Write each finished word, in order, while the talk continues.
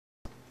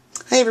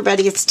Hi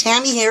everybody, it's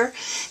Tammy here,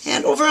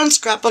 and over on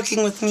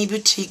Scrapbooking with Me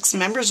Boutique's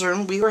members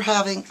room, we were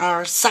having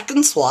our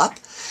second swap,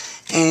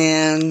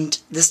 and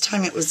this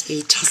time it was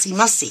a Tussie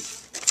Mussie.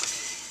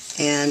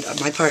 And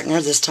my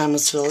partner this time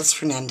was Phyllis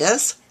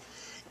Fernandez,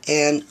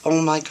 and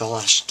oh my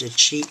gosh, did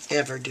she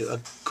ever do a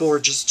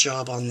gorgeous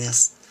job on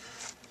this.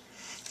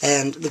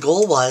 And the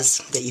goal was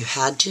that you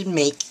had to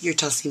make your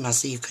Tussie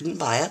Mussie, you couldn't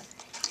buy it,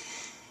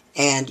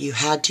 and you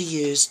had to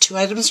use 2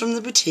 items from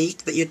the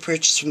boutique that you'd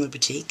purchased from the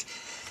boutique,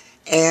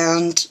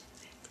 and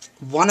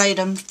 1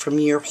 item from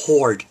your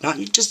hoard, not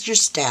just your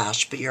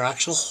stash, but your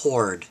actual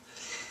hoard.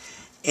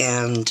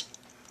 And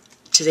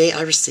today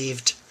I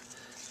received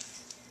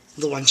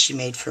the one she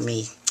made for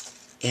me,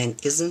 and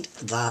isn't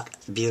that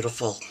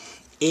beautiful?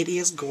 It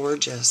is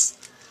gorgeous.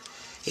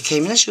 It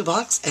came in a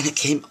shoebox, and it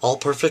came all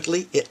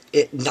perfectly.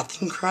 It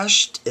nothing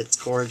crushed. It's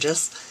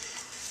gorgeous.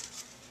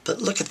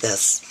 But look at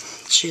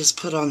this. She has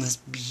put on this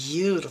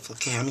beautiful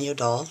cameo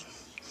doll.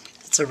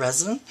 It's a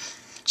resin.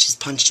 She's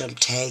punched out a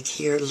tag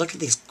here. Look at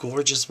these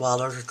gorgeous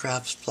Wild Orchid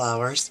Crafts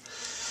flowers.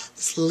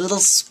 This little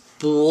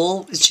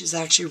spool, and she's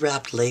actually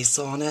wrapped lace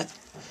on it.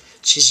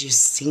 She's used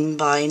seam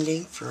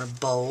binding for a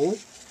bow.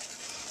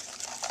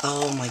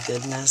 Oh my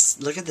goodness.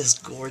 Look at this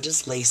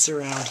gorgeous lace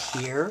around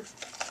here.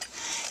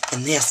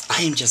 And this,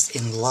 I am just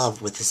in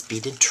love with this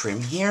beaded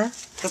trim here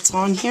that's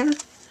on here.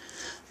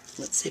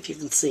 Let's see if you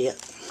can see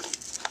it.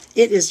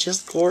 It is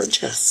just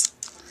gorgeous.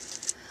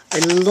 I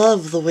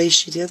love the way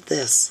she did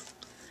this.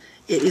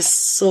 It is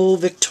so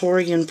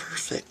Victorian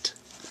perfect.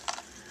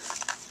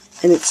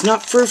 And it's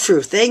not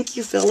frou-frou. Thank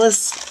you,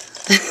 Phyllis.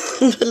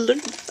 But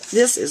look,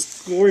 this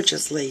is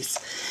gorgeous lace.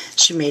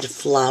 She made a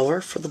flower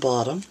for the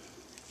bottom.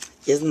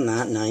 Isn't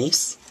that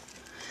nice?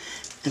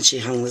 And she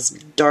hung this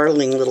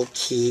darling little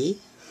key.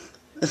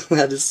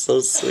 That is so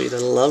sweet. I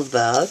love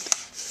that.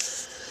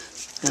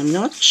 I'm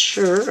not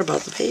sure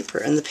about the paper.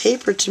 And the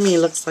paper to me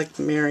looks like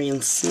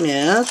Marion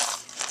Smith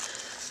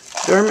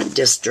Garment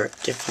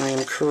District, if I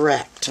am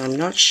correct. I'm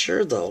not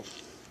sure though.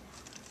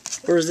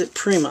 Or is it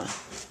Prima?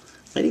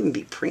 Might even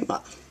be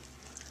Prima.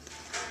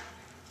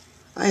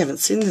 I haven't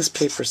seen this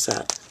paper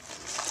set.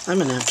 I'm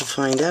going to have to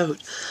find out.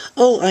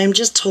 Oh, I'm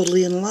just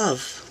totally in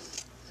love.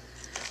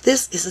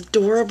 This is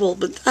adorable,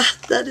 but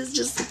that is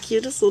just the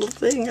cutest little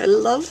thing. I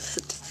love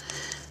it.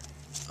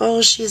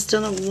 Oh, she's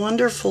done a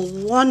wonderful,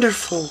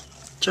 wonderful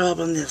job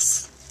on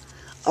this.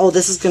 Oh,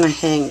 this is going to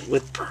hang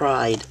with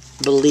pride.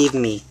 Believe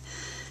me.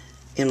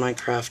 In my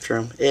craft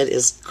room. It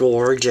is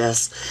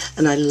gorgeous.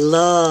 And I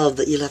love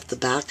that you left the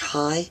back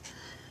high.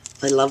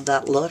 I love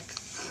that look.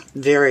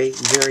 Very,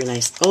 very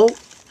nice. Oh,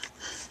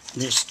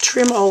 there's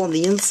trim all on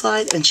the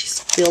inside, and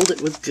she's filled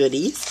it with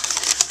goodies.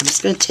 I'm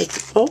just going to take,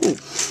 oh,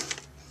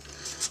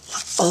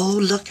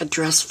 look, a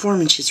dress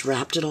form, and she's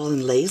wrapped it all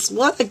in lace.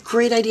 What a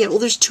great idea. Well,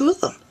 there's 2 of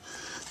them.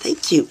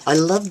 Thank you. I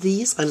love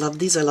these. I love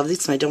these. I love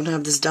these, and I don't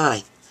have this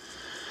die.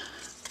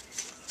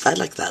 I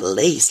like that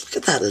lace. Look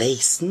at that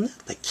lace. Isn't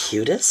that the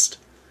cutest?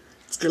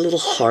 It's got little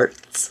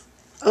hearts.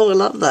 Oh, I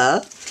love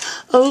that.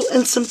 Oh,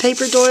 and some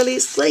paper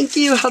doilies. Thank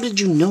you. How did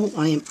you know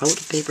I am out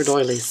of paper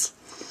doilies?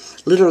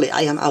 Literally,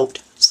 I am out.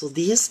 So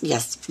these,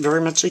 yes,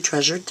 very muchly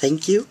treasured.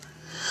 Thank you.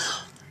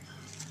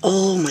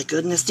 Oh, my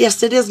goodness.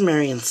 Yes, it is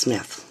Marion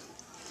Smith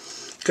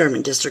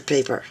Garment District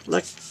paper.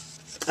 Look.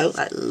 Oh,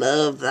 I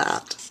love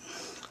that.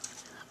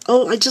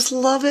 Oh, I just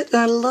love it. And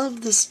I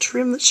love this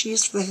trim that she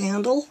used for the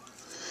handle.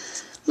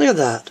 Look at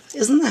that.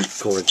 Isn't that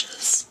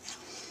gorgeous?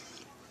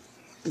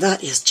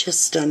 That is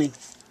just stunning.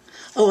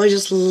 Oh, I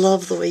just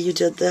love the way you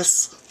did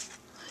this.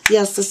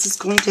 Yes, this is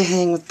going to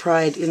hang with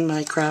pride in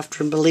my craft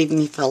room. Believe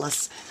me,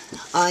 Phyllis.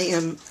 I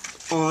am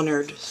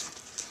honored.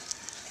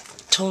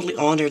 Totally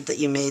honored that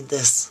you made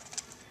this.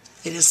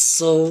 It is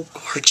so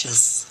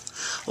gorgeous.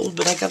 Oh,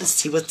 but I gotta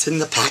see what's in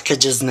the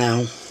packages now.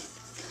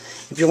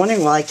 If you're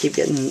wondering why I keep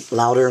getting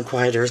louder and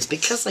quieter, it's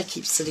because I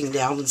keep sitting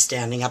down and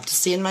standing up to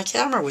see in my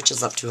camera, which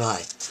is up too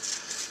high.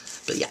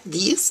 But yeah,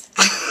 these,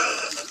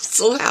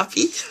 so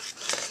happy.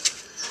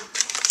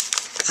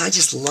 I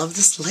just love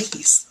this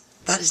lace.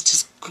 That is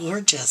just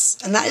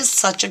gorgeous. And that is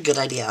such a good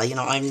idea. You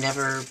know, I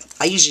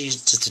usually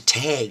use just a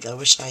tag. I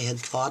wish I had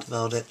thought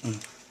about it.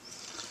 And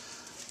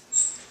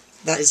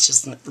that is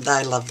just,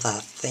 I love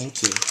that.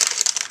 Thank you.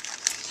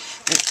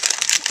 And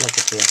look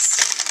at this.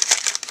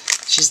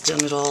 She's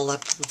done it all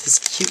up with this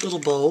cute little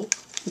bow.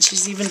 And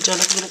she's even done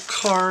a little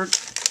card.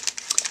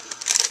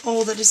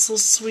 Oh, that is so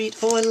sweet.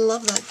 Oh, I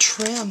love that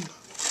trim.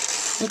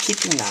 I'm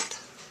keeping that.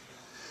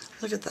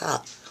 Look at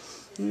that.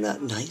 Isn't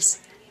that nice?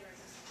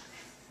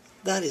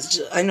 That is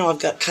just, I know I've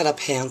got cut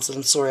up hands, and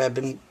I'm sorry, I've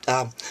been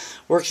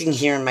working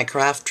here in my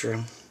craft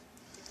room.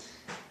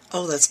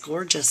 Oh, that's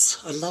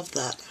gorgeous. I love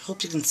that. I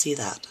hope you can see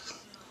that.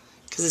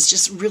 Because it's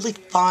just really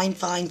fine,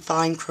 fine,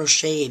 fine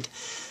crocheted.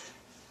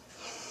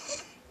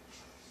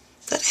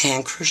 Is that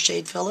hand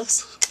crocheted,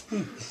 Phyllis?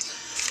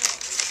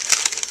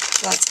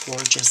 That's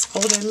gorgeous.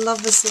 Oh, and I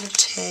love this little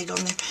tag on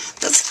there.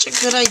 That's such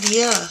a good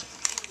idea.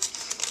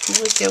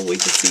 Oh, I can't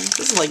wait to see.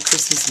 This is like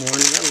Christmas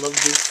morning. I love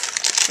this.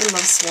 I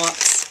love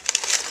swaps.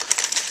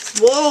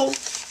 Whoa!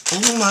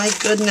 Oh my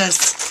goodness.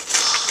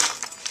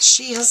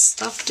 she has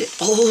stuffed it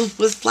all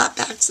with flat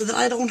backs that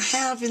I don't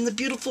have in the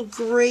beautiful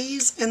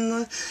grays and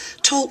the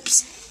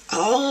taupes.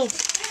 Oh,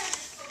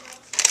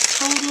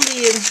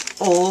 totally in.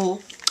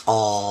 Oh,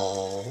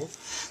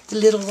 the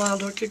little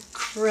wild orchid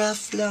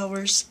craft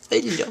flowers. I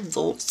love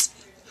those.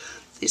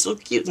 They're so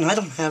cute, and I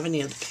don't have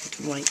any of the pink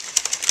and white.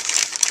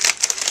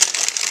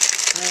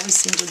 I always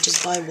seem to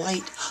just buy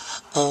white.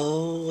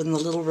 Oh, and the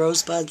little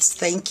rosebuds.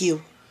 Thank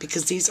you,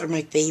 because these are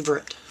my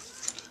favorite.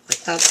 I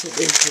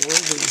absolutely adore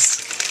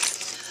these.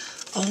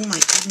 Oh my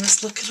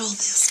goodness, look at all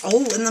this.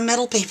 Oh, and the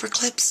metal paper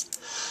clips.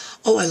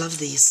 Oh, I love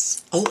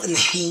these. Oh, and the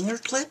hanger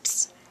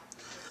clips.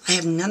 I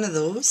have none of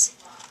those.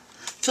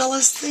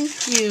 Phyllis,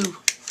 thank you.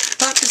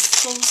 That is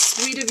so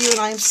sweet of you, and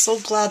I am so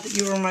glad that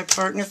you were my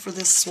partner for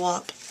this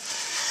swap.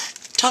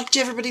 Talk to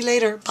everybody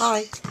later.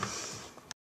 Bye.